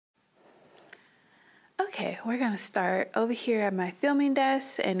Okay, we're gonna start over here at my filming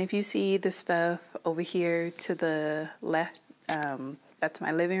desk, and if you see the stuff over here to the left, that's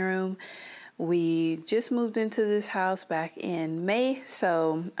my living room. We just moved into this house back in May,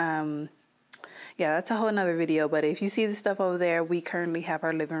 so yeah, that's a whole nother video. But if you see the stuff over there, we currently have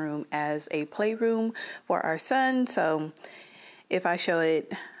our living room as a playroom for our son. So if I show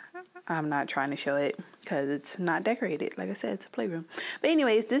it, I'm not trying to show it because it's not decorated. Like I said, it's a playroom. But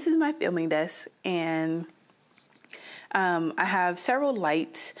anyways, this is my filming desk, and I have several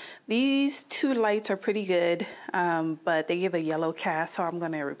lights. These two lights are pretty good, but they give a yellow cast, so I'm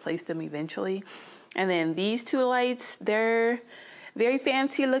going to replace them eventually. And then these two lights, they're very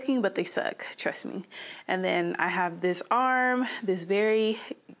fancy looking, but they suck, trust me. And then I have this arm, this very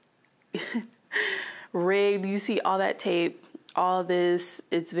rigged, you see all that tape, all this,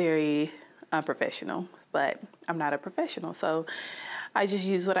 it's very unprofessional, but I'm not a professional, so I just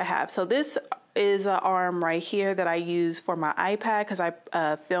use what I have. So this is an arm right here that I use for my iPad because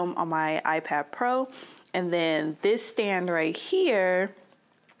I film on my iPad Pro. And then this stand right here,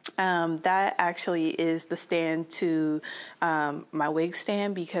 that actually is the stand to my wig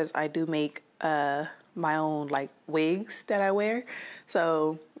stand, because I do make my own like wigs that I wear.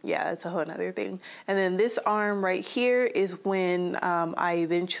 So yeah, it's a whole nother thing. And then this arm right here is when I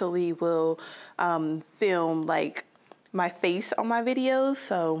eventually will film like my face on my videos.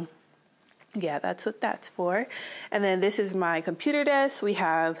 So yeah, that's what that's for. And then this is my computer desk. We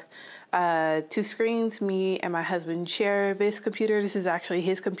have two screens. Me and my husband share this computer. This is actually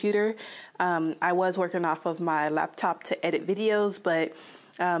his computer. I was working off of my laptop to edit videos, but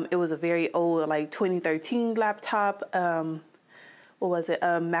it was a very old, like 2013 laptop. What was it?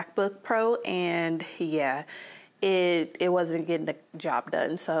 A MacBook Pro, and yeah, it wasn't getting the job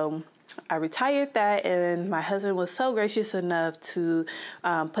done. So I retired that, and my husband was so gracious enough to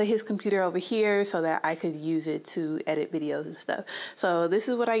put his computer over here so that I could use it to edit videos and stuff. So this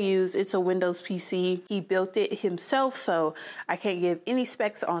is what I use. It's a Windows PC. He built it himself, so I can't give any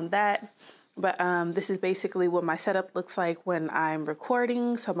specs on that. But this is basically what my setup looks like when I'm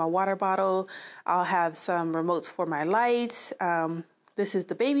recording. So my water bottle, I'll have some remotes for my lights. This is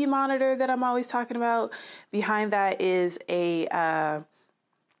the baby monitor that I'm always talking about. Behind that is a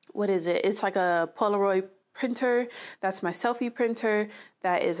what is it? It's like a Polaroid printer. That's my selfie printer.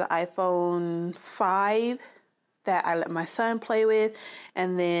 That is an iPhone 5 that I let my son play with.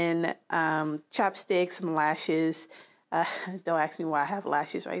 And then chapstick, some lashes. Don't ask me why I have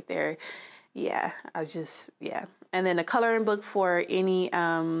lashes right there. Yeah, yeah. And then a coloring book for any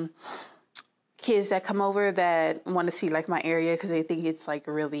kids that come over that want to see like my area, because they think it's like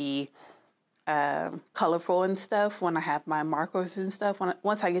really colorful and stuff when I have my markers and stuff.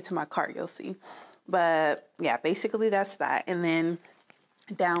 Once I get to my cart, you'll see. But yeah, basically that's that. And then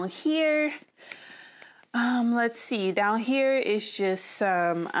down here, let's see, down here is just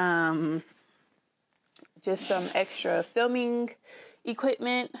some extra filming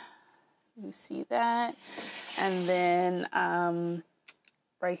equipment. You see that. And then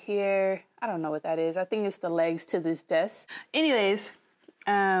right here, I don't know what that is. I think it's the legs to this desk. Anyways,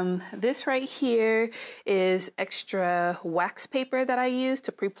 this right here is extra wax paper that I use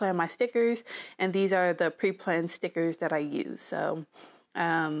to pre-plan my stickers, and these are the pre-planned stickers that I use. So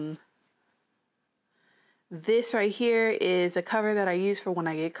this right here is a cover that I use for when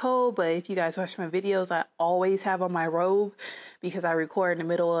I get cold, but if you guys watch my videos, I always have on my robe because I record in the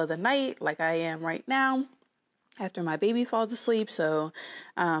middle of the night like I am right now after my baby falls asleep. So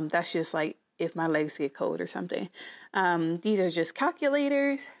that's just like if my legs get cold or something. These are just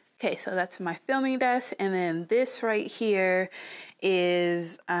calculators. Okay, so that's my filming desk. And then this right here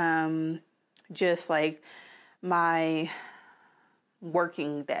is just like my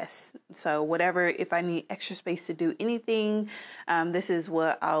working desk. So whatever, if I need extra space to do anything, this is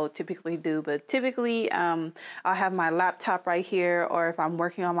what I'll typically do. But typically I'll have my laptop right here, or if I'm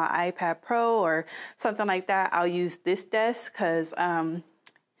working on my iPad Pro or something like that, I'll use this desk, because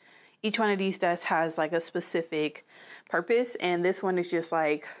each one of these desks has like a specific purpose, and this one is just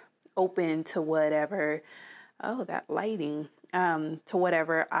like open to whatever, oh, that lighting, to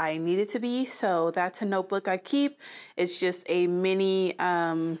whatever I need it to be. So that's a notebook I keep. It's just a mini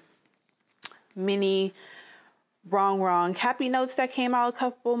wrong happy notes that came out a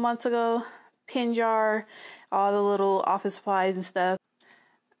couple months ago, pin jar, all the little office supplies and stuff.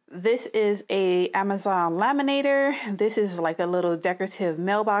 This is a Amazon laminator. This is like a little decorative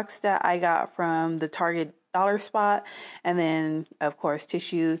mailbox that I got from the Target dollar spot. And then of course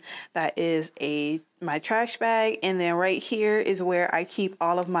tissue. That is my trash bag. And then right here is where I keep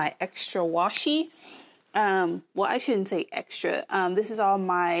all of my extra washi. Well, I shouldn't say extra. This is all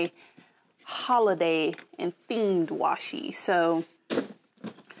my holiday and themed washi. So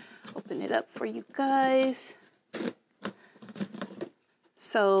open it up for you guys.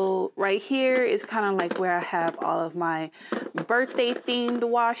 So right here is kind of like where I have all of my birthday themed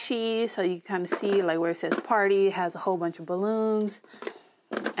washi. So you kind of see like where it says party, it has a whole bunch of balloons.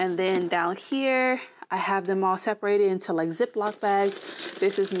 And then down here, I have them all separated into like Ziploc bags.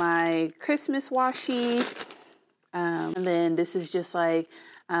 This is my Christmas washi. And then this is just like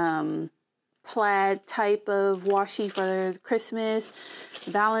plaid type of washi for Christmas,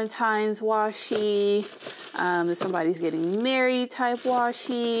 Valentine's washi, if somebody's getting married type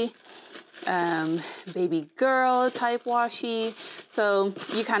washi, baby girl type washi. So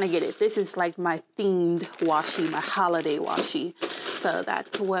you kind of get it. This is like my themed washi, my holiday washi. So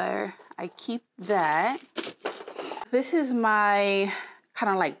that's where I keep that. This is my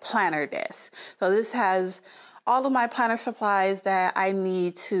kind of like planner desk. So this has all of my planner supplies that I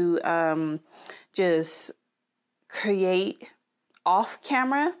need to just create off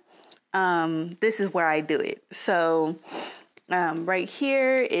camera. This is where I do it. So right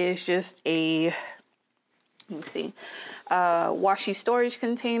here is just a, let me see, washi storage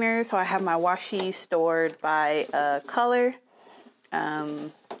container. So I have my washi stored by color.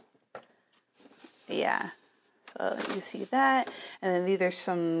 Yeah, so you see that. And then these are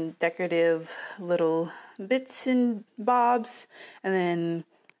some decorative little bits and bobs. And then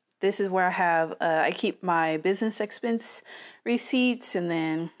this is where I have, I keep my business expense receipts, and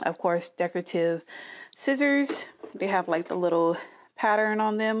then of course decorative scissors. They have like the little pattern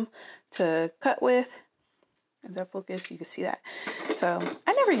on them to cut with. Is that focus? You can see that. So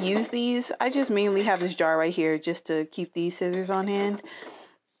I never use these. I just mainly have this jar right here just to keep these scissors on hand.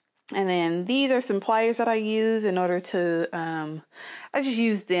 And then these are some pliers that I use in order to, I just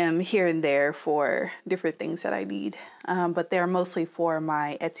use them here and there for different things that I need. But they're mostly for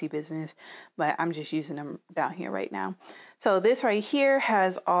my Etsy business, but I'm just using them down here right now. So this right here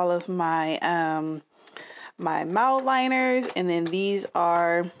has all of my, my mold liners, and then these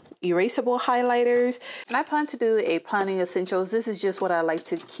are erasable highlighters. And I plan to do a planning essentials. This is just what I like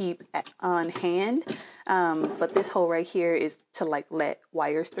to keep on hand. But this hole right here is to like let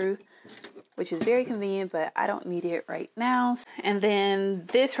wires through, which is very convenient, but I don't need it right now. And then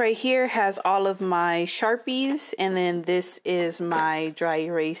this right here has all of my Sharpies. And then this is my dry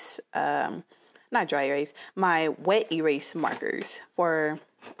erase, not dry erase, my wet erase markers for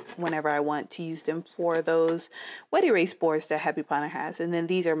whenever I want to use them for those wet erase boards that Happy Planner has. And then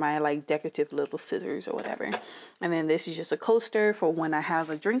these are my like decorative little scissors or whatever. And then this is just a coaster for when I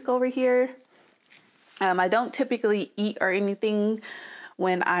have a drink over here. I don't typically eat or anything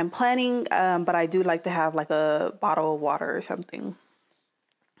when I'm planning, but I do like to have like a bottle of water or something.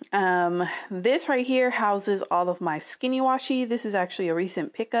 This right here houses all of my skinny washi. This is actually a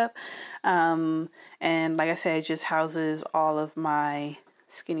recent pickup. And like I said, it just houses all of my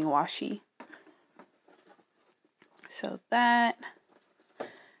skinny washi. So that,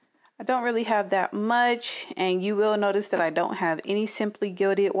 I don't really have that much, and you will notice that I don't have any Simply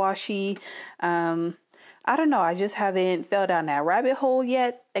Gilded washi. I don't know, I just haven't fell down that rabbit hole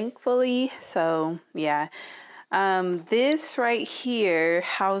yet, thankfully. So yeah, this right here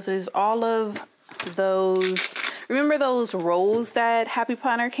houses all of those, remember those rolls that Happy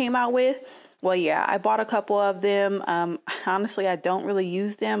Planner came out with? Well, yeah, I bought a couple of them. Honestly, I don't really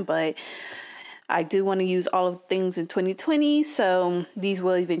use them, but I do want to use all of the things in 2020. So these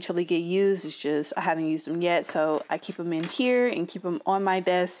will eventually get used. It's just, I haven't used them yet. So I keep them in here and keep them on my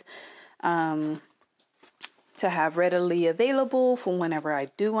desk to have readily available for whenever I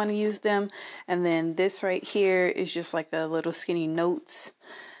do want to use them. And then this right here is just like a little skinny notes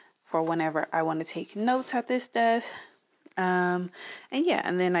for whenever I want to take notes at this desk. And yeah,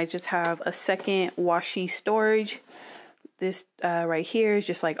 and then I just have a second washi storage. This right here is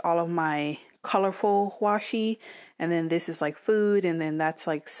just like all of my colorful washi, and then this is like food, and then that's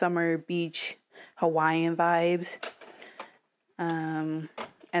like summer beach Hawaiian vibes. And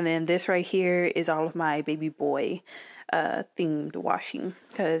then this right here is all of my baby boy themed washi,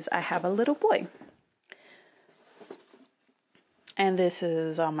 because I have a little boy. And this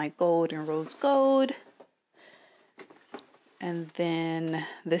is all my gold and rose gold. And then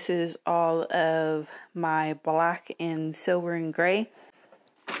this is all of my black and silver and gray.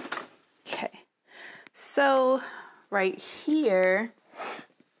 Okay, so right here,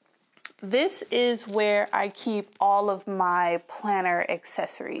 this is where I keep all of my planner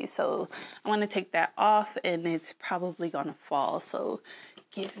accessories. So I want to take that off, and it's probably gonna fall. So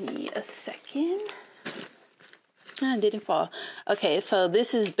give me a second. It didn't fall. Okay, so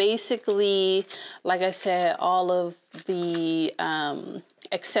this is basically, like I said, all of the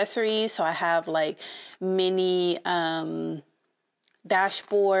accessories. So I have like mini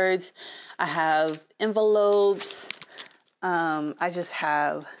dashboards. I have envelopes. I just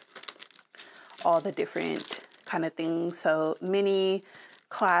have all the different kind of things. So mini,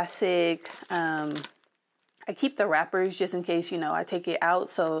 classic. I keep the wrappers just in case, you know, I take it out.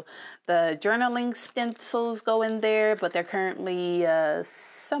 So the journaling stencils go in there, but they're currently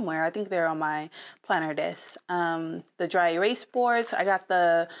somewhere. I think they're on my planner desk. The dry erase boards, I got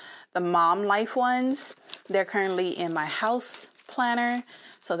the Mom Life ones. They're currently in my house planner,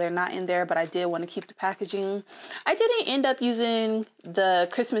 so they're not in there, but I did want to keep the packaging. I didn't end up using the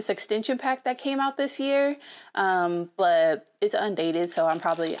Christmas extension pack that came out this year, but it's undated, so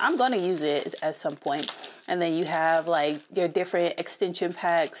I'm going to use it at some point. And then you have like your different extension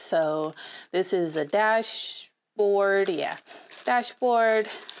packs. So this is a dashboard. Yeah, dashboard.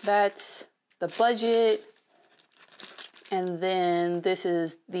 That's the budget. And then this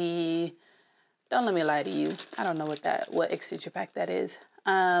is the, don't let me lie to you, I don't know what extension pack that is.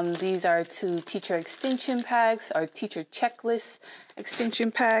 These are 2 teacher extension packs or teacher checklist extension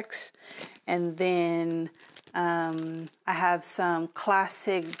packs. And then I have some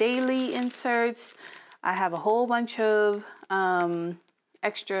classic daily inserts. I have a whole bunch of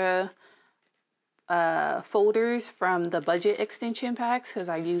extra folders from the budget extension packs because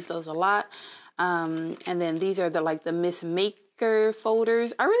I use those a lot. And then these are the Miss Maker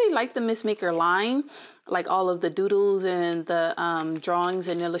folders. I really like the Miss Maker line, like all of the doodles and the drawings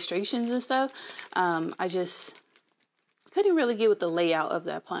and illustrations and stuff. I just couldn't really get with the layout of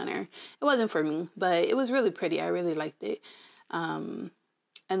that planner. It wasn't for me, but it was really pretty. I really liked it. And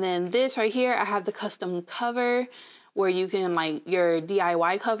then this right here, I have the custom cover where you can like your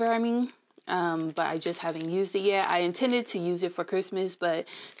DIY cover, but I just haven't used it yet. I intended to use it for Christmas, but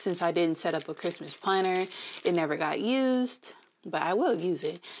since I didn't set up a Christmas planner, it never got used, but I will use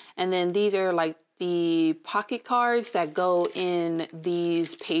it. And then these are like the pocket cards that go in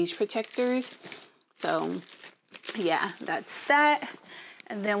these page protectors. So yeah, that's that.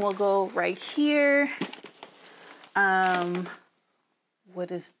 And then we'll go right here. What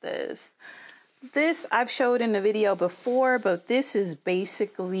is this? This I've showed in the video before, but this is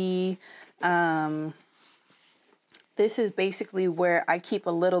basically where I keep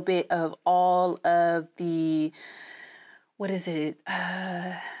a little bit of all of the,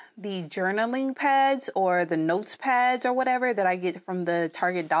 the journaling pads or the notes pads or whatever that I get from the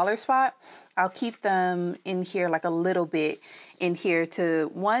Target dollar spot. I'll keep them in here, like a little bit in here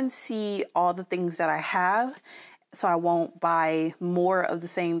to see all the things that I have, so I won't buy more of the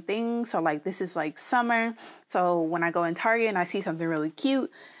same thing. So like this is like summer. So when I go in Target and I see something really cute,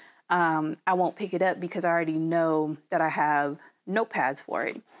 I won't pick it up because I already know that I have notepads for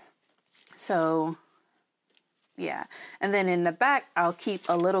it. So yeah. And then in the back, I'll keep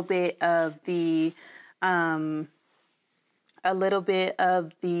a little bit of the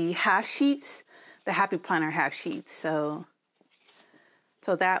half sheets, the Happy Planner half sheets. So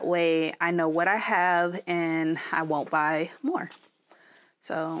that way I know what I have and I won't buy more.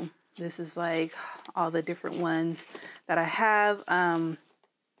 So this is like all the different ones that I have.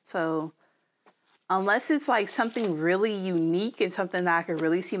 So unless it's like something really unique and something that I could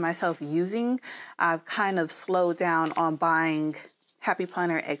really see myself using, I've kind of slowed down on buying Happy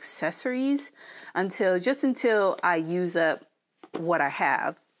Planner accessories until I use up what I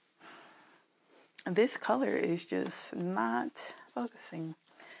have. This color is just not focusing.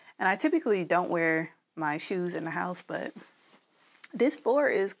 And I typically don't wear my shoes in the house, but this floor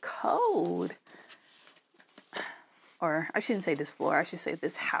is cold. Or I shouldn't say this floor, I should say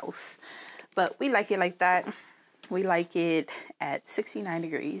this house. But we like it like that. We like it at 69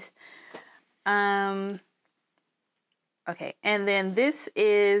 degrees. Okay, and then this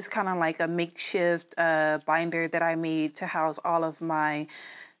is kind of like a makeshift binder that I made to house all of my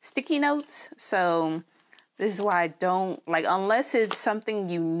sticky notes. So this is why I don't, like, unless it's something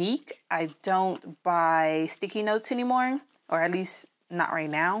unique, I don't buy sticky notes anymore, or at least not right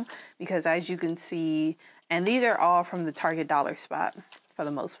now, because as you can see, and these are all from the Target dollar spot for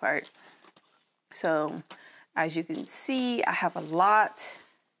the most part. So as you can see, I have a lot.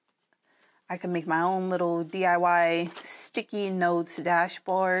 I can make my own little DIY sticky notes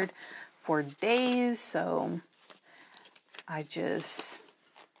dashboard for days. So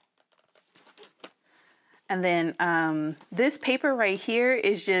and then this paper right here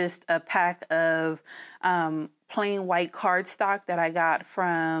is just a pack of plain white cardstock that I got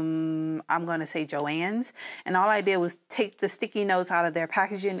from, I'm going to say Joann's. And all I did was take the sticky notes out of their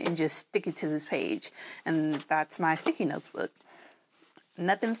packaging and just stick it to this page. And that's my sticky notes book.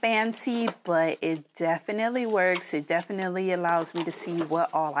 Nothing fancy, but it definitely works. It definitely allows me to see what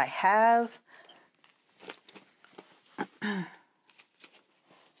all I have.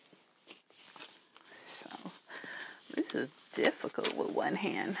 So this is difficult with one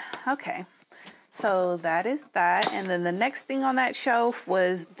hand. Okay. So that is that. And then the next thing on that shelf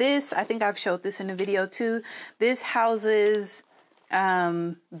was this. I think I've showed this in a video too. This houses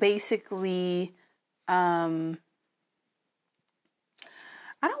basically, I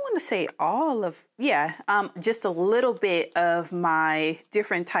don't want to say all of, just a little bit of my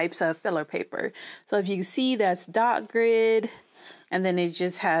different types of filler paper. So if you can see, that's dot grid, and then it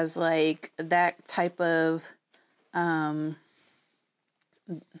just has like that type of,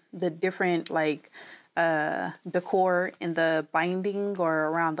 the different like decor in the binding or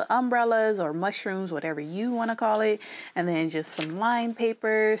around the umbrellas or mushrooms, whatever you want to call it, and then just some line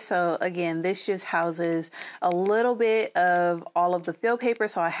paper. So again, this just houses a little bit of all of the fill paper,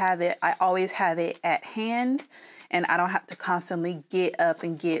 so I always have it at hand, and I don't have to constantly get up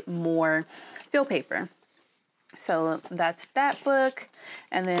and get more fill paper. So that's that book.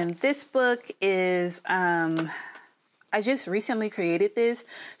 And then this book is I just recently created this.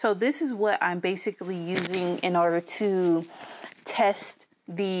 So this is what I'm basically using in order to test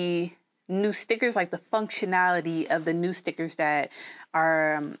the new stickers, like the functionality of the new stickers that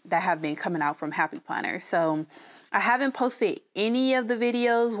have been coming out from Happy Planner. So I haven't posted any of the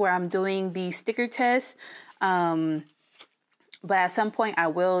videos where I'm doing the sticker test, but at some point I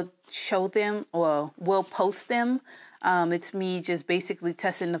will show them or will post them. It's me just basically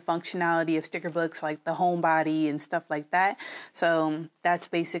testing the functionality of sticker books, like the home body and stuff like that. So that's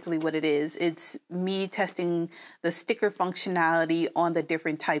basically what it is. It's me testing the sticker functionality on the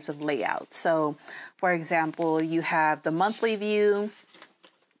different types of layouts. So for example, you have the monthly view,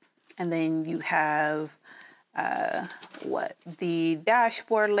 and then you have the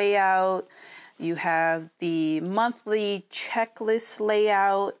dashboard layout. You have the monthly checklist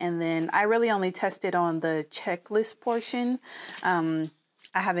layout, and then I really only tested on the checklist portion. I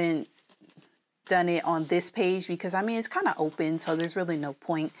haven't done it on this page because, I mean, it's kind of open, so there's really no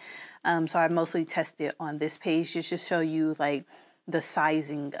point. So I mostly tested on this page just to show you like the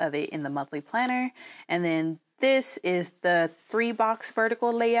sizing of it in the monthly planner. And then this is the 3-box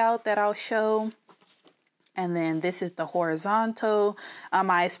vertical layout that I'll show. And then this is the horizontal.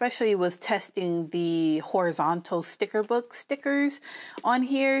 I especially was testing the horizontal sticker book stickers on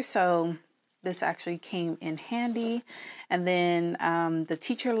here, so this actually came in handy. And then the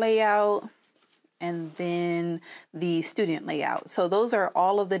teacher layout, and then the student layout. So those are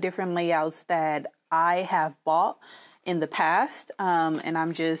all of the different layouts that I have bought in the past, and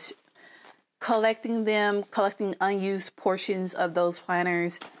I'm just collecting unused portions of those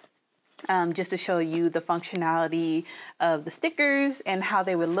planners, just to show you the functionality of the stickers and how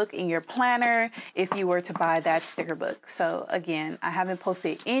they would look in your planner if you were to buy that sticker book. So again, I haven't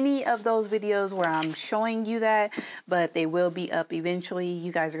posted any of those videos where I'm showing you that, but they will be up eventually.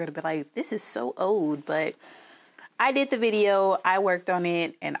 You guys are going to be like, this is so old, but I did the video, I worked on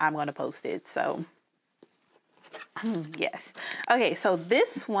it, and I'm going to post it. So yes. Okay, so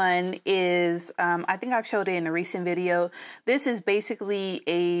this one is, I think I've showed it in a recent video. This is basically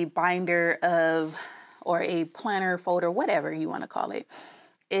a binder of, or a planner folder, whatever you want to call it.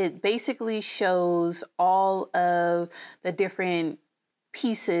 It basically shows all of the different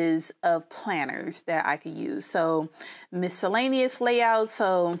pieces of planners that I could use. So miscellaneous layout.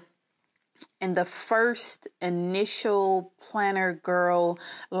 So in the first initial Planner Girl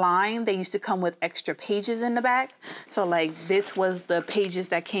line, they used to come with extra pages in the back. So like this was the pages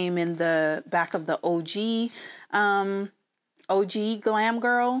that came in the back of the OG Glam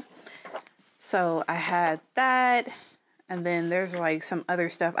Girl. So I had that. And then there's like some other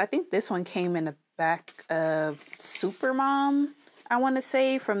stuff. I think this one came in the back of Supermom, I want to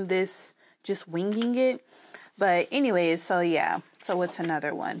say, from this just winging it. But anyways, so yeah. So what's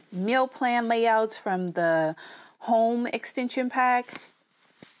another one? Meal plan layouts from the home extension pack.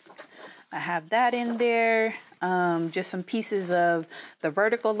 I have that in there. Just some pieces of the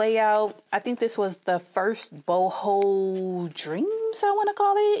vertical layout. I think this was the first boho dreams, I want to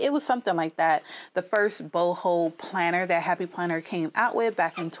call it. It was something like that. The first boho planner that Happy Planner came out with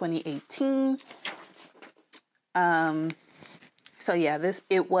back in 2018. So yeah,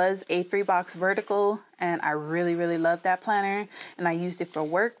 it was a 3-box vertical, and I really, really loved that planner, and I used it for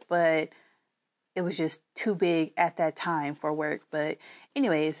work, but it was just too big at that time for work. But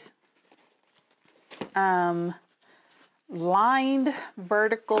anyways, lined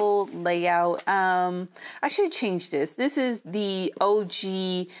vertical layout. I should change this. This is the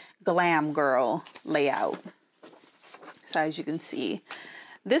OG Glam Girl layout. So as you can see,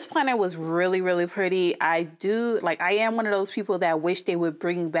 this planner was really, really pretty. I am one of those people that wish they would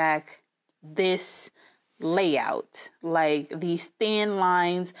bring back this layout, like these thin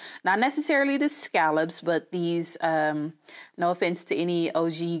lines, not necessarily the scallops, but these, no offense to any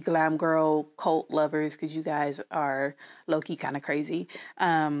OG glam girl cult lovers, because you guys are low-key kind of crazy.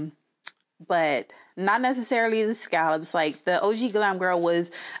 But not necessarily the scallops. Like the OG Glam Girl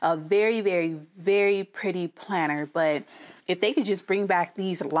was a very, very, very pretty planner. But if they could just bring back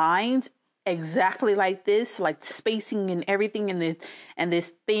these lines exactly like this, like spacing and everything in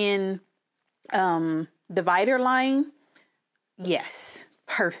this thin divider line, yes,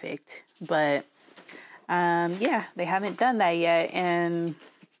 perfect. But yeah, they haven't done that yet. And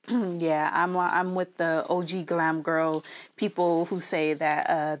yeah, I'm with the OG Glam Girl people who say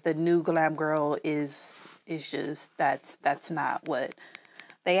that the new Glam Girl is just that's not what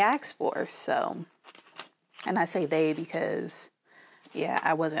they asked for. So, and I say they because yeah,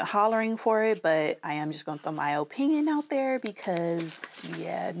 I wasn't hollering for it, but I am just gonna throw my opinion out there because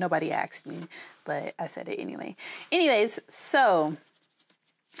yeah, nobody asked me, but I said it anyway. Anyways, so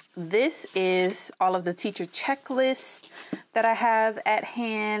this is all of the teacher checklists that I have at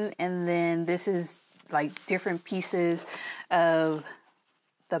hand. And then this is like different pieces of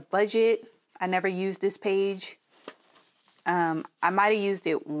the budget. I never used this page. I might have used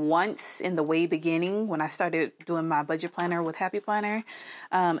it once in the way beginning when I started doing my budget planner with Happy Planner.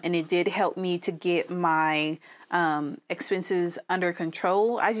 And it did help me to get my expenses under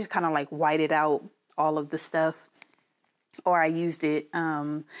control. I just kind of like whited out all of the stuff. Or I used it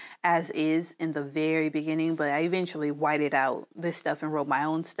as is in the very beginning, but I eventually whited out this stuff and wrote my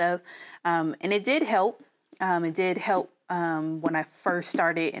own stuff. And it did help. It did help when I first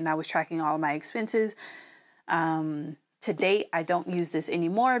started and I was tracking all of my expenses. To date, I don't use this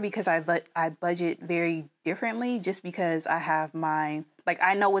anymore because I budget very differently just because I have my, like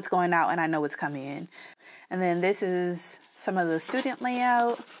I know what's going out and I know what's coming in. And then this is some of the student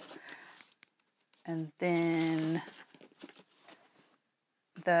layout. And then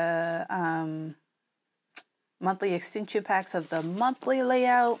the monthly extension packs of the monthly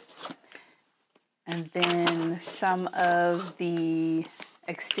layout, and then some of the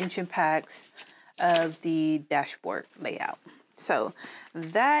extension packs of the dashboard layout. So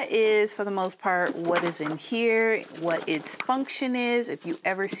that is for the most part what is in here, what its function is. If you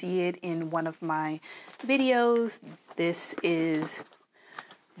ever see it in one of my videos, this is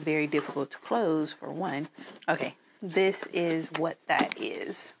very difficult to close for one. Okay. This is what that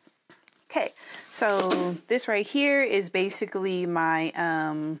is. Okay, so this right here is basically my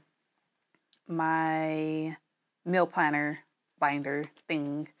my meal planner binder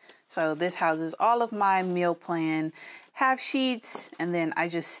thing. So this houses all of my meal plan half sheets, and then I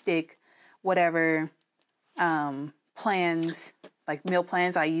just stick whatever plans, like meal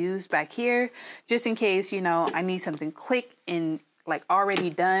plans I use back here, just in case, you know, I need something quick and like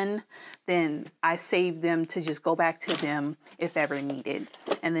already done, then I save them to just go back to them if ever needed.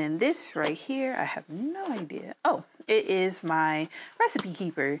 And then this right here, I have no idea. Oh, it is my recipe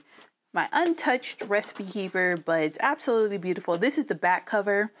keeper, my untouched recipe keeper, but it's absolutely beautiful. This is the back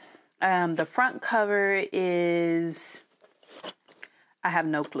cover. The front cover is, I have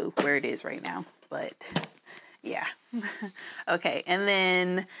no clue where it is right now, but yeah. Okay, and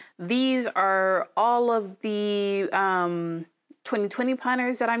then these are all of the 2020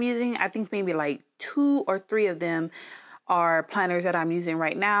 planners that I'm using. I think maybe like 2 or 3 of them are planners that I'm using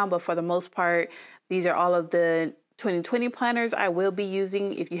right now, but for the most part, these are all of the 2020 planners I will be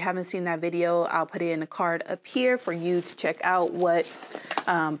using. If you haven't seen that video, I'll put it in a card up here for you to check out what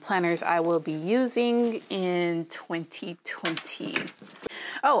planners I will be using in 2020.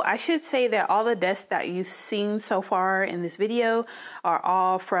 Oh, I should say that all the desks that you've seen so far in this video are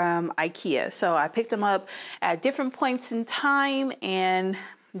all from IKEA. So I picked them up at different points in time, and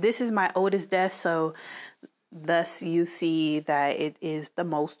this is my oldest desk, so thus you see that it is the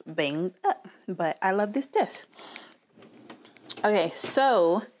most banged up, but I love this desk. Okay,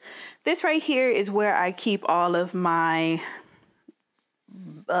 so this right here is where I keep all of my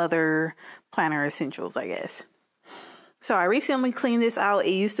other planner essentials, I guess. So I recently cleaned this out.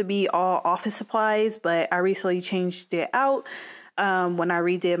 It used to be all office supplies, but I recently changed it out when I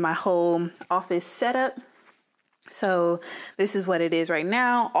redid my whole office setup. So this is what it is right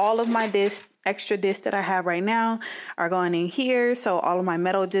now. All of my discs, extra discs that I have right now are going in here. So all of my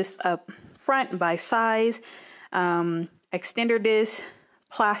metal discs up front by size, extender disc,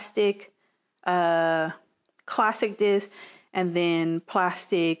 plastic, classic disc, and then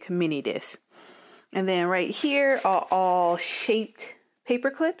plastic mini disc. And then right here are all shaped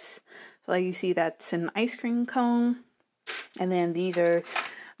paper clips. So like you see, that's an ice cream cone. And then these are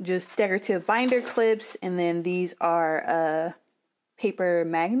just decorative binder clips, and then these are paper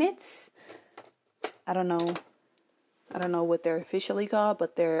magnets. I don't know what they're officially called,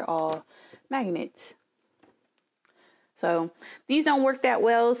 but they're all magnets. So these don't work that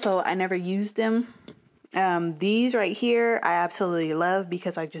well, so I never used them. These right here I absolutely love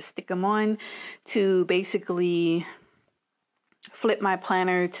because I just stick them on to basically flip my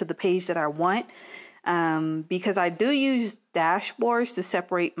planner to the page that I want. Because I do use dashboards to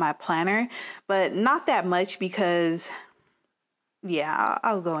separate my planner, but not that much because, yeah,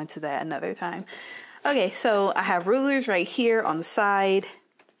 I'll go into that another time. Okay, so I have rulers right here on the side,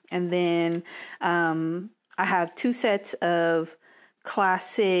 and then I have 2 sets of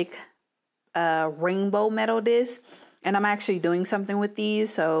classic rainbow metal discs, and I'm actually doing something with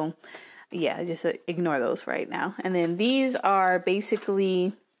these, so yeah, just ignore those right now. And then these are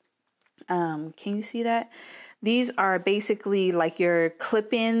basically, can you see that? These are basically like your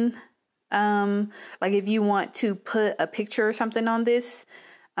clip-in, like if you want to put a picture or something on this,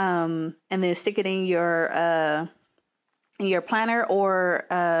 and then stick it in your planner, or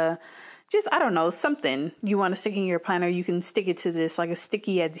just, I don't know, something you want to stick in your planner, you can stick it to this, like a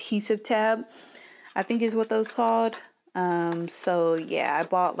sticky adhesive tab, I think is what those called. So yeah, I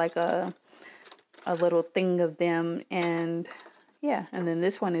bought like a little thing of them, and yeah, and then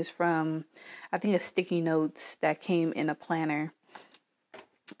this one is from, I think, a sticky notes that came in a planner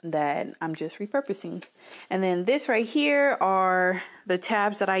that I'm just repurposing. And then this right here are the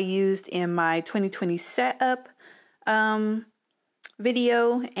tabs that I used in my 2020 setup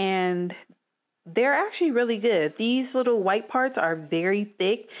video, and they're actually really good. These little white parts are very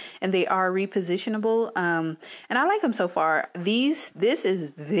thick and they are repositionable, and I like them so far. This is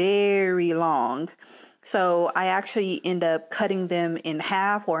very long, so I actually end up cutting them in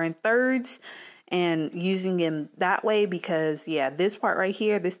half or in thirds and using them that way, because yeah, this part right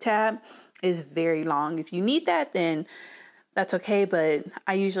here, this tab, is very long. If you need that, then that's okay, but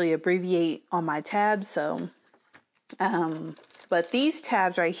I usually abbreviate on my tabs. So but these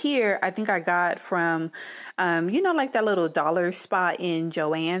tabs right here, I think I got from, you know, like that little dollar spot in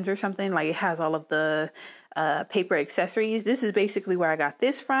Joann's or something. Like it has all of the paper accessories. This is basically where I got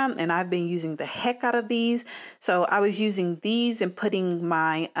this from, and I've been using the heck out of these. So I was using these and putting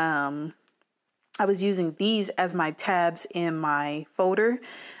my, I was using these as my tabs in my folder.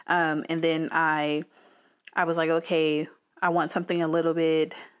 And then I was like, okay, I want something a little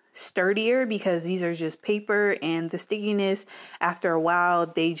bit sturdier, because these are just paper, and the stickiness, after a while,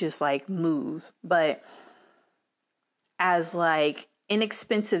 they just like move. But as like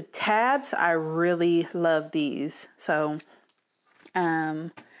inexpensive tabs, I really love these. So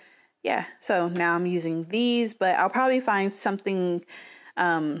yeah, so now I'm using these, but I'll probably find something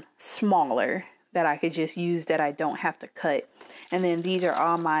smaller that I could just use that I don't have to cut. And then these are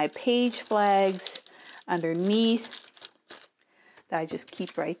all my page flags underneath that I just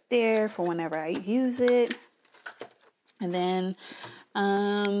keep right there for whenever I use it. And then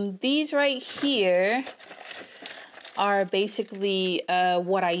these right here are basically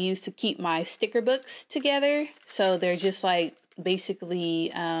what I use to keep my sticker books together. So they're just like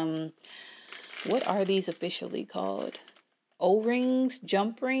basically, what are these officially called? O-rings,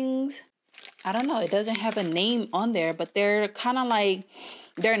 jump rings? I don't know. It doesn't have a name on there, but they're kind of like,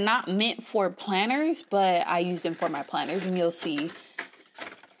 they're not meant for planners, but I use them for my planners, and you'll see.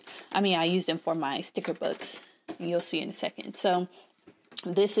 I mean, I use them for my sticker books, and you'll see in a second. So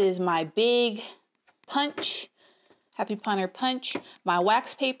this is my big punch, Happy Planner punch. My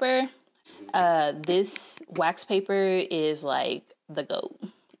wax paper. This wax paper is like the GOAT.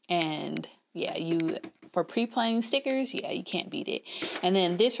 And yeah, for pre-planning stickers, yeah, you can't beat it. And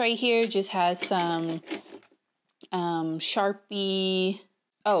then this right here just has some Sharpie,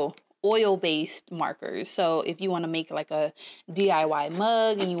 oil-based markers. So if you want to make like a DIY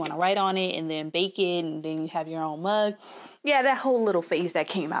mug and you want to write on it and then bake it and then you have your own mug. Yeah, that whole little phase that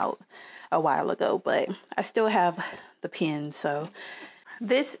came out a while ago, but I still have the pins. So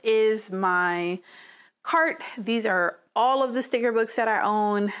this is my cart. These are all of the sticker books that I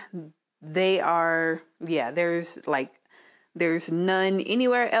own. They are, yeah, there's none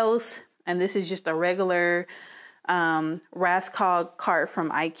anywhere else. And this is just a regular Raskog cart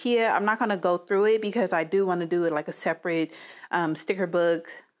from IKEA. I'm not going to go through it because I do want to do it like a separate sticker book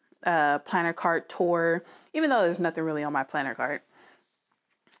planner cart tour, even though there's nothing really on my planner cart.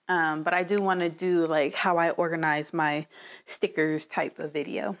 But I do want to do like how I organize my stickers type of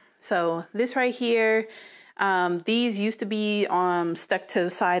video. So this right here, these used to be stuck to the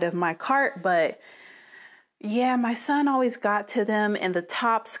side of my cart, but yeah, my son always got to them, and the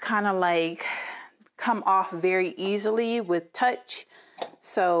tops kind of like come off very easily with touch.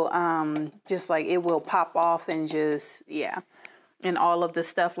 So just like it will pop off and just, yeah. And all of the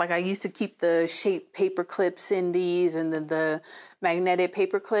stuff, like I used to keep the shape paper clips in these and the magnetic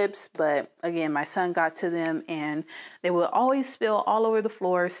paper clips, but again, my son got to them and they will always spill all over the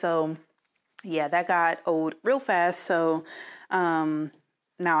floor. So yeah, that got old real fast. So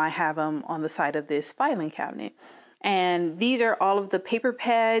now I have them on the side of this filing cabinet. And these are all of the paper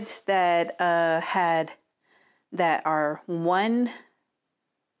pads that that are one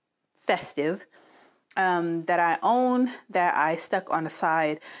festive that I own, that I stuck on the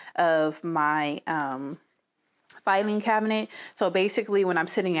side of my filing cabinet. So basically when I'm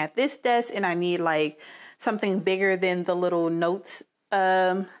sitting at this desk and I need like something bigger than the little notes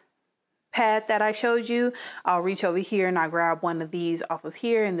pad that I showed you, I'll reach over here and I'll grab one of these off of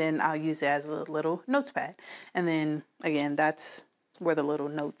here and then I'll use it as a little notes pad. And then again, that's where the little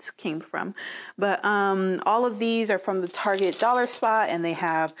notes came from. But all of these are from the Target dollar spot and they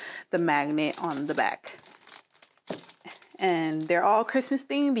have the magnet on the back. And they're all Christmas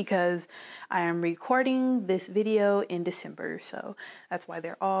themed because I am recording this video in December. So that's why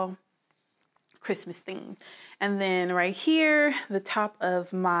they're all Christmas themed. And then right here, the top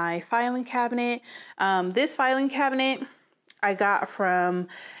of my filing cabinet. This filing cabinet I got from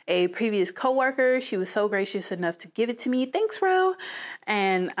a previous coworker. She was so gracious enough to give it to me. Thanks, Ro.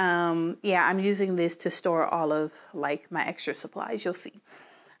 And yeah, I'm using this to store all of like my extra supplies. You'll see.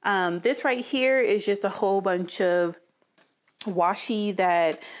 This right here is just a whole bunch of washi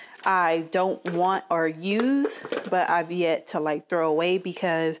that I don't want or use, but I've yet to like throw away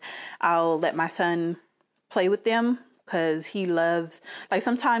because I'll let my son play with them. Because he loves, like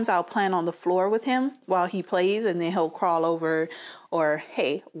sometimes I'll plan on the floor with him while he plays and then he'll crawl over or,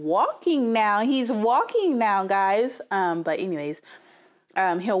 hey, walking now. He's walking now, guys. But anyways,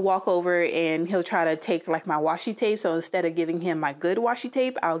 he'll walk over and he'll try to take like my washi tape. So instead of giving him my good washi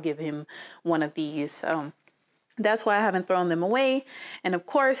tape, I'll give him one of these. That's why I haven't thrown them away. And of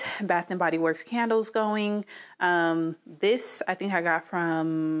course, Bath and Body Works candles going. This I think I got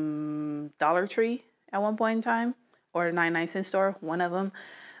from Dollar Tree at one point in time. Or 99-cent store, one of them.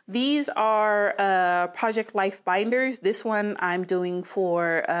 These are Project Life binders. This one I'm doing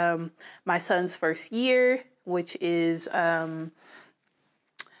for my son's first year, which is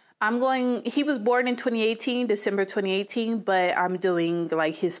he was born in 2018, December 2018, but I'm doing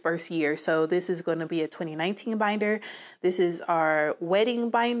like his first year. So this is going to be a 2019 binder. This is our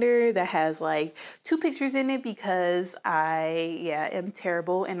wedding binder that has like 2 pictures in it because I am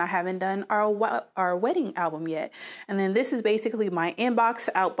terrible and I haven't done our wedding album yet. And then this is basically my inbox,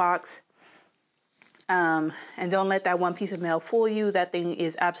 outbox. And don't let that one piece of mail fool you. That thing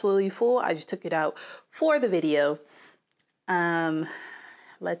is absolutely full. I just took it out for the video.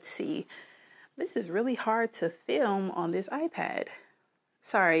 Let's see. This is really hard to film on this iPad.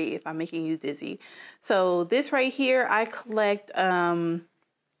 Sorry if I'm making you dizzy. So this right here, I collect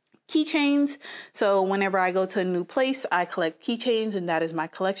keychains. So whenever I go to a new place, I collect keychains and that is my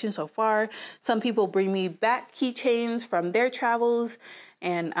collection so far. Some people bring me back keychains from their travels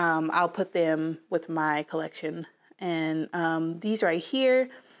and I'll put them with my collection. And these right here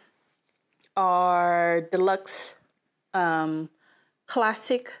are deluxe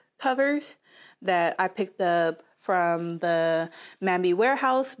classic covers that I picked up from the Mamby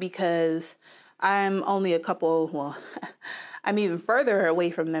warehouse because I'm only a couple, well, I'm even further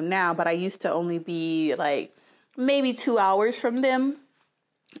away from them now, but I used to only be like maybe 2 hours from them.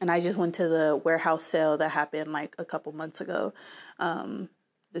 And I just went to the warehouse sale that happened like a couple months ago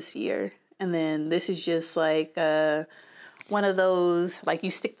this year. And then this is just like one of those, like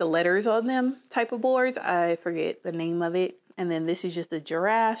you stick the letters on them type of boards. I forget the name of it. And then this is just a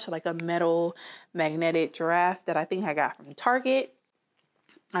giraffe, so like a metal magnetic giraffe that I think I got from Target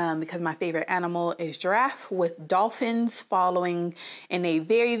because my favorite animal is giraffe with dolphins following in a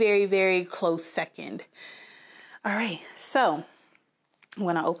very, very, very close second. All right, so I'm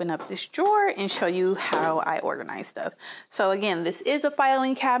going to open up this drawer and show you how I organize stuff. So again, this is a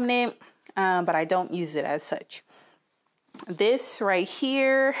filing cabinet, but I don't use it as such. This right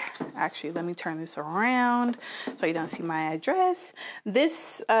here, actually, let me turn this around so you don't see my address.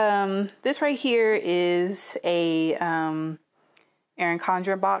 This right here is a Erin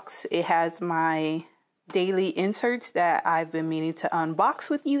Condren box. It has my daily inserts that I've been meaning to unbox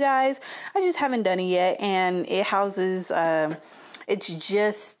with you guys. I just haven't done it yet, and it houses it's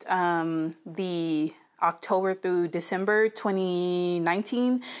just the October through December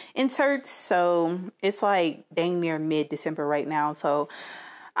 2019 inserts. So it's like dang near mid-December right now. So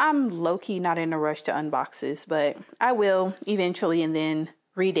I'm low-key not in a rush to unbox this, but I will eventually and then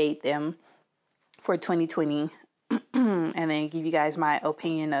redate them for 2020 and then give you guys my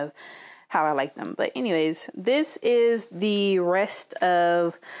opinion of how I like them. But anyways, this is the rest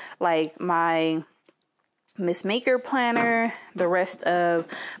of like my Miss Maker planner, the rest of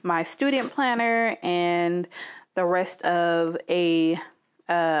my student planner, and the rest of a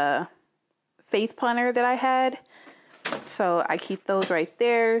faith planner that I had. So I keep those right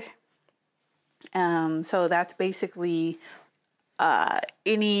there. So that's basically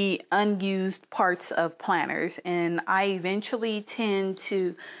any unused parts of planners, and I eventually intend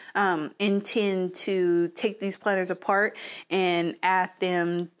to take these planners apart and add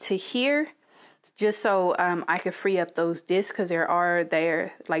them to here, just so I could free up those discs, because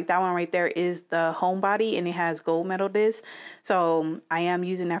there like that one right there is the home body and it has gold medal discs. So I am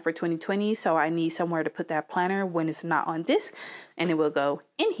using that for 2020, so I need somewhere to put that planner when it's not on disc, and it will go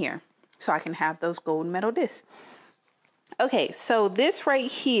in here so I can have those gold medal discs. Okay, so this right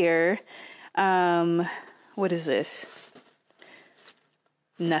here, what is this?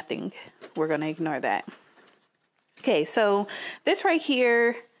 Nothing. We're going to ignore that. Okay, so this right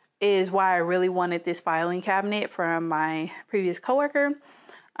here is why I really wanted this filing cabinet from my previous coworker.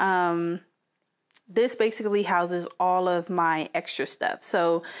 This basically houses all of my extra stuff.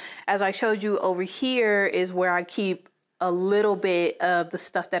 So as I showed you, over here is where I keep a little bit of the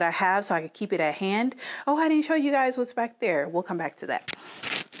stuff that I have, so I can keep it at hand. Oh, I didn't show you guys what's back there. We'll come back to that.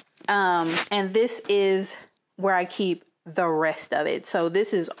 And this is where I keep the rest of it. So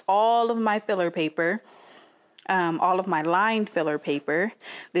this is all of my filler paper, all of my lined filler paper.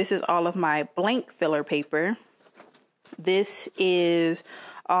 This is all of my blank filler paper. This is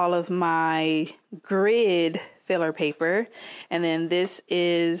all of my grid filler paper. And then this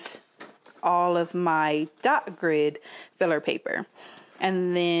is all of my dot grid filler paper.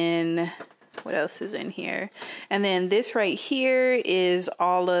 And then what else is in here? And then this right here is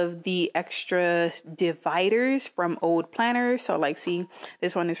all of the extra dividers from old planners. So like, see,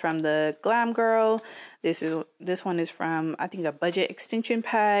 this one is from the Glam Girl. This one is from, I think, a budget extension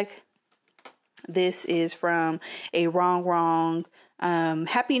pack. This is from a wrong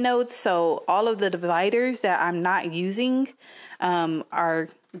Happy Notes. So all of the dividers that I'm not using are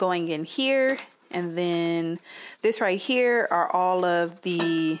going in here. And then this right here are all of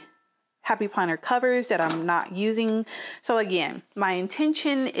the Happy Planner covers that I'm not using. So again, my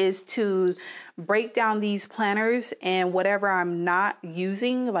intention is to break down these planners, and whatever I'm not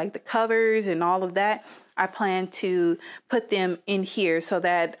using, like the covers and all of that, I plan to put them in here so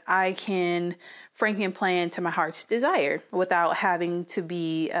that I can Franken plan to my heart's desire without having to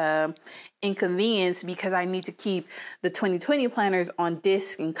be inconvenienced, because I need to keep the 2020 planners on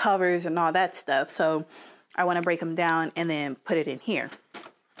disc and covers and all that stuff. So I want to break them down and then put it in here.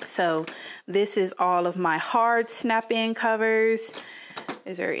 So this is all of my hard snap-in covers.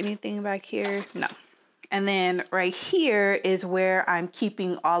 Is there anything back here? No. And then right here is where I'm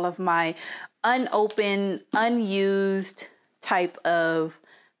keeping all of my unopened, unused type of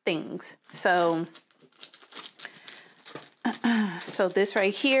things. So this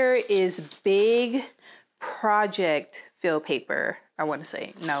right here is big project fill paper. I want to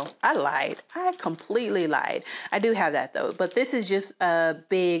say, no, I lied. I completely lied. I do have that though, but this is just a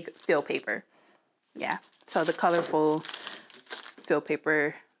big fill paper. Yeah. So the colorful fill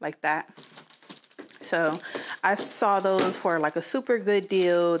paper like that. So I saw those for like a super good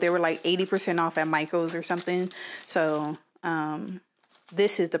deal. They were like 80% off at Michael's or something. So,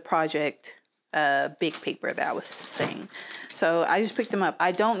 this is the project big paper that I was saying. So I just picked them up.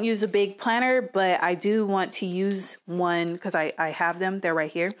 I don't use a big planner, but I do want to use one because I have them. They're right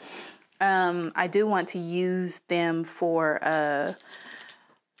here. I do want to use them for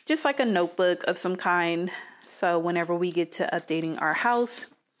just like a notebook of some kind. So whenever we get to updating our house,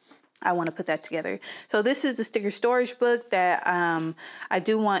 I want to put that together. So this is the sticker storage book that I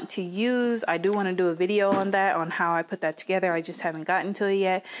do want to use. I do want to do a video on that, on how I put that together. I just haven't gotten to it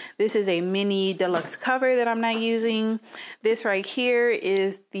yet. This is a mini deluxe cover that I'm not using. This right here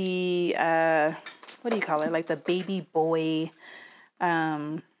is the, what do you call it? Like the baby boy,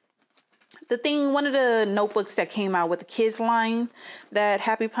 the thing, one of the notebooks that came out with the kids line that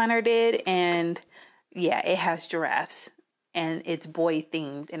Happy Planner did. And yeah, it has giraffes. And it's boy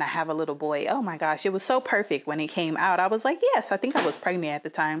themed, and I have a little boy. Oh my gosh, it was so perfect when it came out. I was like, yes, I think I was pregnant at the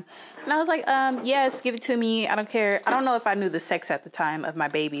time. And I was like, yes, give it to me. I don't care. I don't know if I knew the sex at the time of my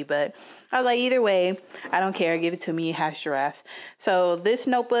baby, but I was like, either way, I don't care. Give it to me. It has giraffes. So this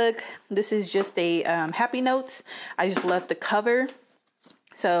notebook, this is just a Happy Notes. I just love the cover.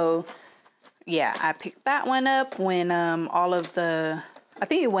 So yeah, I picked that one up when all of the, I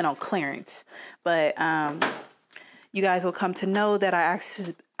think it went on clearance, but you guys will come to know that I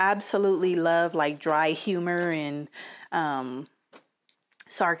actually absolutely love like dry humor and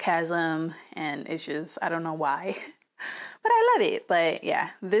sarcasm, and it's just, I don't know why, but I love it. But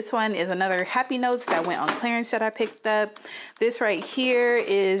yeah, this one is another Happy Notes that went on clearance that I picked up. This right here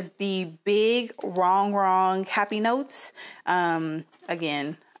is the big wrong Happy Notes.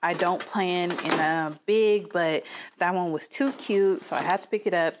 Again, I don't plan in a big, but that one was too cute, so I had to pick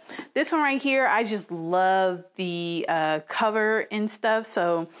it up. This one right here, I just love the cover and stuff.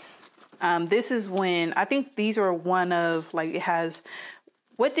 So this is when, I think these are one of, like, it has,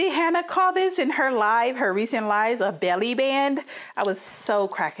 what did Hannah call this in her live, her recent lives? A belly band. I was so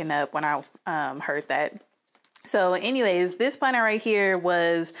cracking up when I heard that. So anyways, this planner right here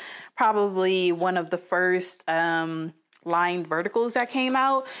was probably one of the first lined verticals that came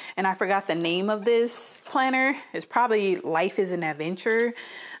out, and I forgot the name of this planner. It's probably Life is an Adventure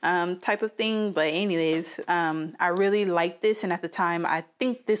type of thing. But anyways, I really liked this, and at the time I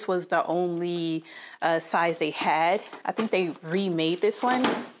think this was the only size they had. I think they remade this one,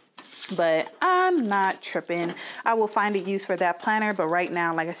 but I'm not tripping. I will find a use for that planner, but right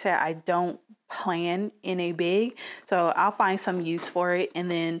now, like I said, I don't plan in a big, so I'll find some use for it.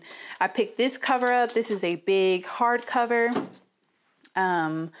 And then I picked this cover up. This is a big hardcover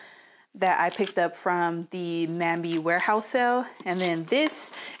that I picked up from the Mambi warehouse sale. And then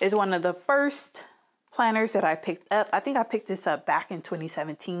this is one of the first planners that I picked up. I think I picked this up back in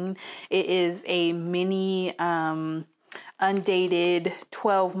 2017. It is a mini undated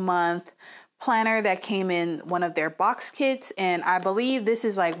 12-month planner that came in one of their box kits, and I believe this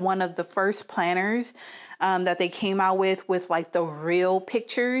is like one of the first planners that they came out with like the real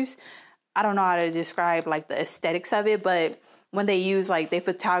pictures. I don't know how to describe like the aesthetics of it, but when they use like they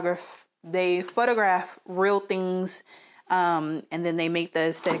photograph real things and then they make the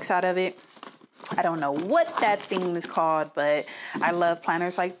aesthetics out of it. I don't know what that thing is called, but I love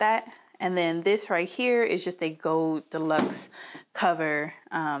planners like that. And then this right here is just a gold deluxe cover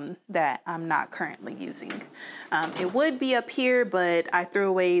that I'm not currently using. It would be up here, but I threw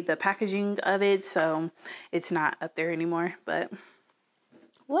away the packaging of it, so it's not up there anymore, but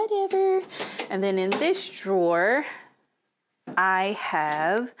whatever. And then in this drawer, I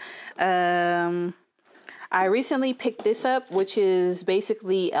have, I recently picked this up, which is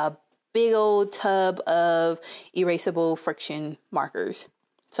basically a big old tub of erasable friction markers.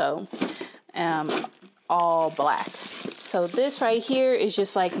 So all black. So this right here is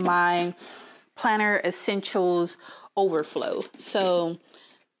just like my planner essentials overflow. So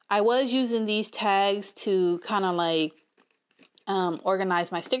I was using these tags to kind of like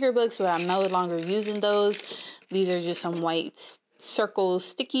organize my sticker books, but I'm no longer using those. These are just some white circle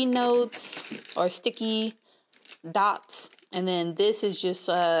sticky notes or sticky dots. And then this is just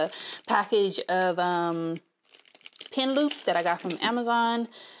a package of pin loops that I got from Amazon.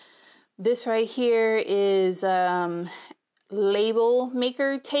 This right here is label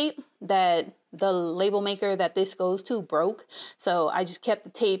maker tape that the label maker that this goes to broke. So I just kept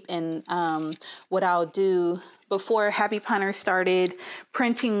the tape, and what I'll do before Happy Planner started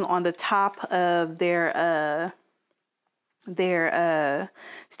printing on the top of their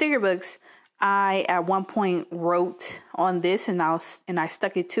sticker books, I at one point wrote on this and I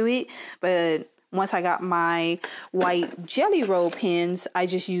stuck it to it, but once I got my white jelly roll pins, I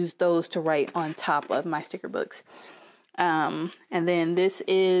just used those to write on top of my sticker books. And then this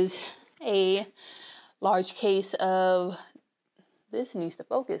is a large case of, this needs to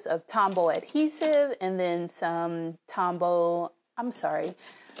focus, of Tombow adhesive, and then some Tombow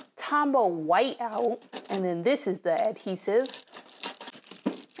whiteout, and then this is the adhesive.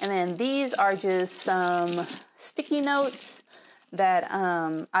 And then these are just some sticky notes that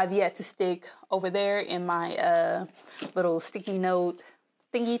I've yet to stick over there in my little sticky note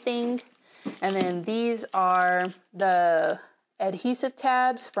thingy thing. And then these are the adhesive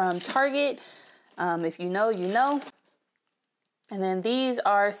tabs from Target. If you know, you know. And then these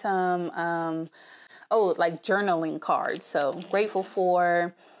are some, like journaling cards. So grateful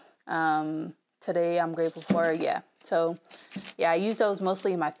for, today I'm grateful for, yeah. So yeah, I use those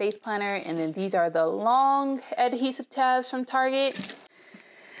mostly in my faith planner. And then these are the long adhesive tabs from Target.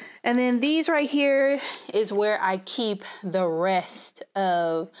 And then these right here is where I keep the rest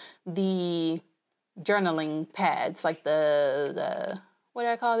of the journaling pads, like the what do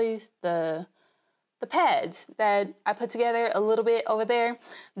I call these? The pads that I put together a little bit over there.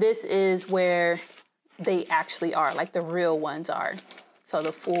 This is where they actually are, like the real ones are. So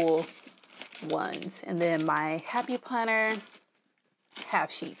the full ones. And then my Happy Planner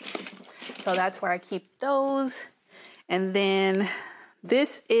half sheets. So that's where I keep those. And then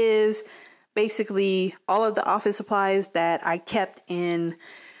this is basically all of the office supplies that I kept in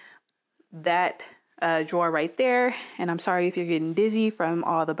that drawer right there. And I'm sorry if you're getting dizzy from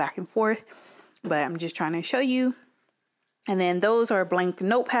all the back and forth, but I'm just trying to show you. And then those are blank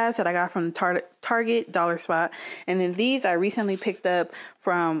notepads that I got from Target dollar spot. And then these I recently picked up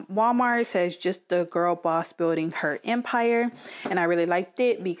from Walmart. It says just the girl boss building her empire. And I really liked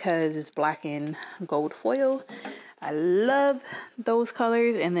it because it's black and gold foil. I love those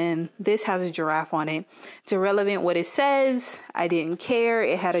colors. And then this has a giraffe on it. It's irrelevant what it says. I didn't care.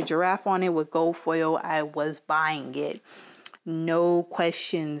 It had a giraffe on it with gold foil. I was buying it. No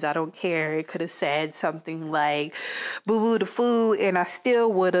questions. I don't care. It could have said something like boo boo the food and I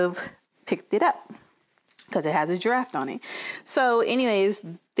still would have picked it up because it has a giraffe on it. So anyways,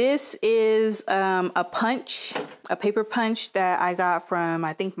 this is a paper punch that I got from,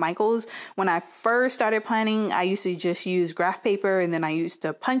 I think, Michael's. When I first started planning, I used to just use graph paper and then I used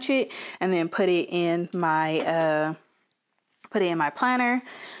to punch it and then put it in my planner.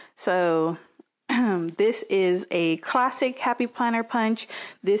 So this is a classic Happy Planner punch.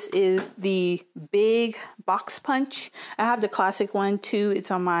 This is the big box punch. I have the classic one too.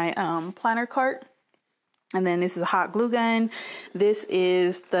 It's on my planner cart. And then this is a hot glue gun. This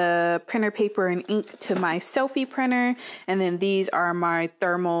is the printer paper and ink to my selfie printer. And then these are my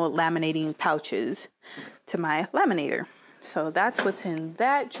thermal laminating pouches to my laminator. So that's what's in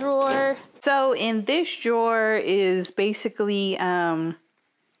that drawer. So in this drawer is basically, I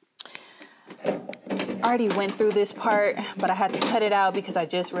already went through this part, but I had to cut it out because I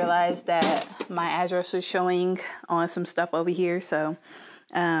just realized that my address was showing on some stuff over here. So,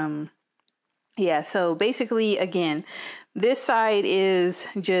 yeah, so basically, again, this side is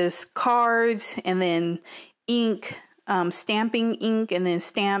just cards and then ink, stamping ink and then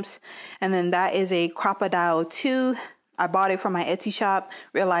stamps. And then that is a Crocodile 2. I bought it from my Etsy shop,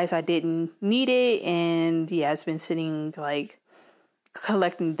 realized I didn't need it. And yeah, it's been sitting like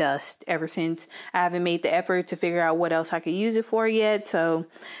collecting dust ever since. I haven't made the effort to figure out what else I could use it for yet. So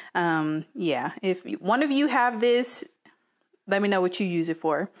yeah, if one of you have this, let me know what you use it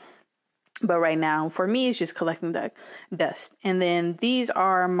for. But right now for me, it's just collecting the dust. And then these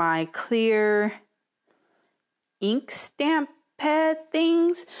are my clear ink stamp pad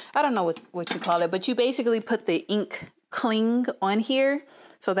things. I don't know what you call it, but you basically put the ink cling on here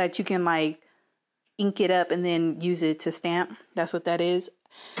so that you can like ink it up and then use it to stamp. That's what that is.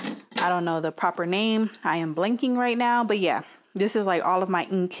 I don't know the proper name. I am blanking right now, but yeah, this is like all of my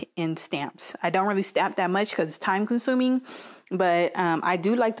ink and stamps. I don't really stamp that much because it's time consuming, but I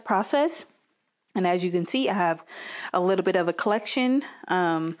do like the process. And as you can see, I have a little bit of a collection.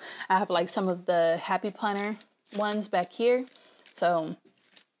 I have like some of the Happy Planner ones back here. So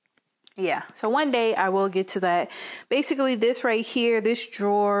yeah, so one day I will get to that. Basically this right here, this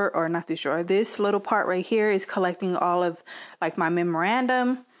drawer, or not this drawer, this little part right here is collecting all of like my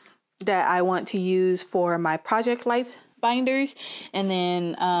memorandum that I want to use for my project life binders. And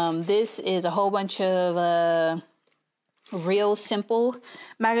then this is a whole bunch of Real Simple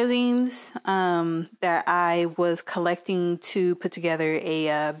magazines that I was collecting to put together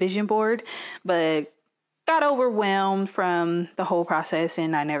a vision board, but got overwhelmed from the whole process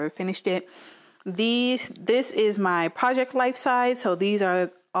and I never finished it. This is my project life side. So these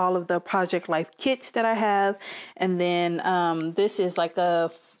are all of the project life kits that I have. And then this is like a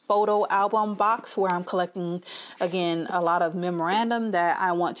photo album box where I'm collecting, again, a lot of memorandum that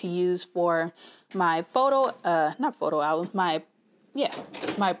I want to use for my not photo album,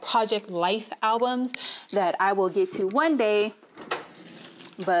 my project life albums that I will get to one day.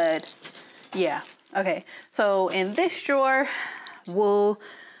 But yeah. Okay, so in this drawer, we'll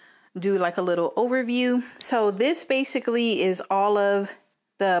do like a little overview. So this basically is all of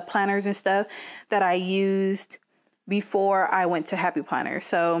the planners and stuff that I used before I went to Happy Planner.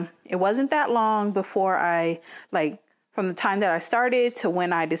 So it wasn't that long before from the time that I started to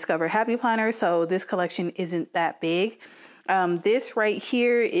when I discovered Happy Planner. So this collection isn't that big. This right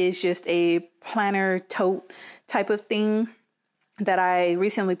here is just a planner tote type of thing that I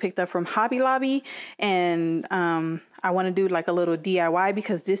recently picked up from Hobby Lobby, and I want to do like a little DIY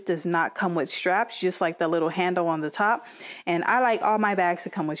because this does not come with straps, just like the little handle on the top, and I like all my bags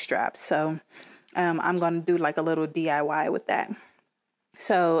to come with straps, so I'm going to do like a little DIY with that.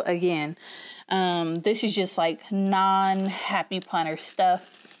 So again, this is just like non-Happy Planner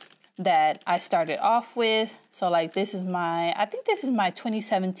stuff that I started off with. So like this is I think this is my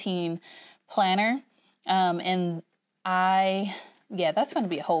 2017 planner, and yeah, that's going to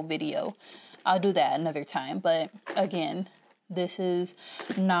be a whole video. I'll do that another time. But again, this is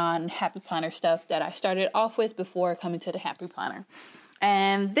non-Happy Planner stuff that I started off with before coming to the Happy Planner.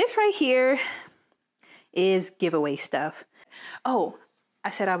 And this right here is giveaway stuff. Oh, I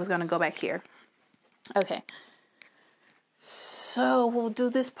said I was gonna go back here. Okay. So we'll do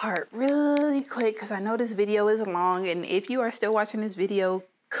this part really quick because I know this video is long, and if you are still watching this video,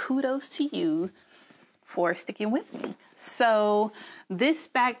 kudos to you for sticking with me. So this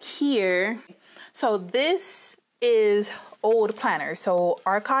back here, so this is old planners. So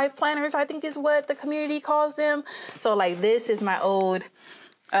archive planners, I think is what the community calls them. So like this is my old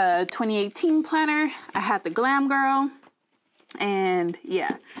 2018 planner. I had the Glam Girl, and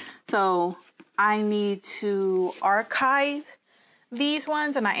yeah, so I need to archive these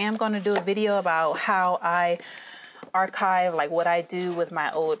ones, and I am going to do a video about how I archive, like what I do with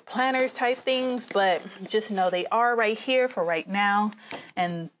my old planners type things, but just know they are right here for right now.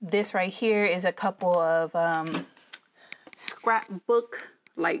 And this right here is a couple of scrapbook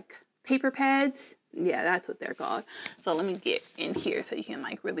like paper pads. Yeah, that's what they're called. So let me get in here so you can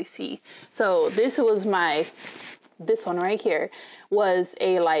like really see. So this was this one right here was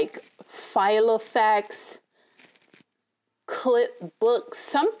a like Filofax clip book,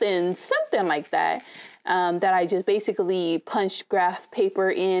 something like that, that I just basically punched graph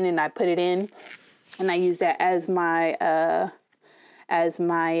paper in and I put it in, and I use that as my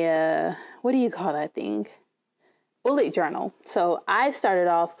what do you call that thing? Bullet journal. So I started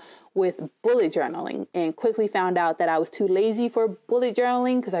off with bullet journaling and quickly found out that I was too lazy for bullet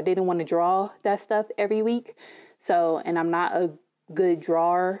journaling because I didn't want to draw that stuff every week. So, and I'm not a good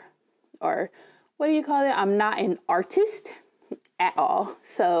drawer, or what do you call it? I'm not an artist at all.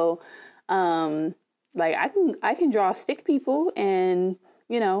 So, like I can draw stick people and,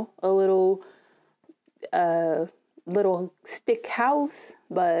 you know, a little stick house,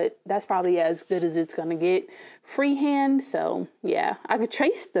 but that's probably as good as it's gonna get freehand. So yeah, I could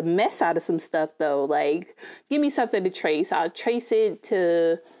trace the mess out of some stuff though. Like, give me something to trace. I'll trace it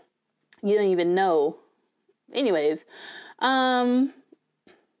to, you don't even know. Anyways, yeah,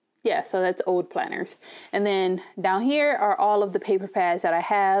 so that's old planners. And then down here are all of the paper pads that I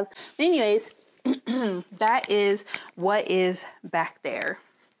have. Anyways, that is what is back there.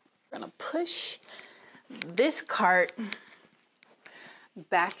 I'm gonna push this cart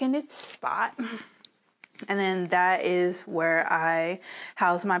back in its spot. And then that is where I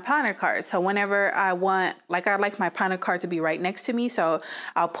house my planner cards. So whenever I want, like I like my planner card to be right next to me. So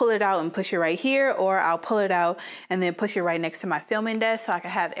I'll pull it out and push it right here, or I'll pull it out and then push it right next to my filming desk so I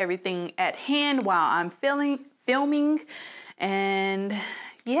can have everything at hand while I'm filming. And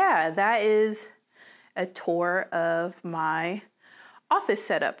yeah, that is a tour of my office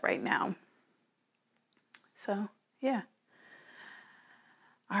setup right now. So yeah.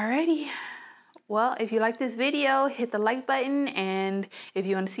 Alrighty. Well, if you like this video, hit the like button, and if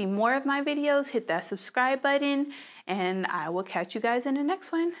you want to see more of my videos, hit that subscribe button, and I will catch you guys in the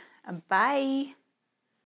next one. Bye.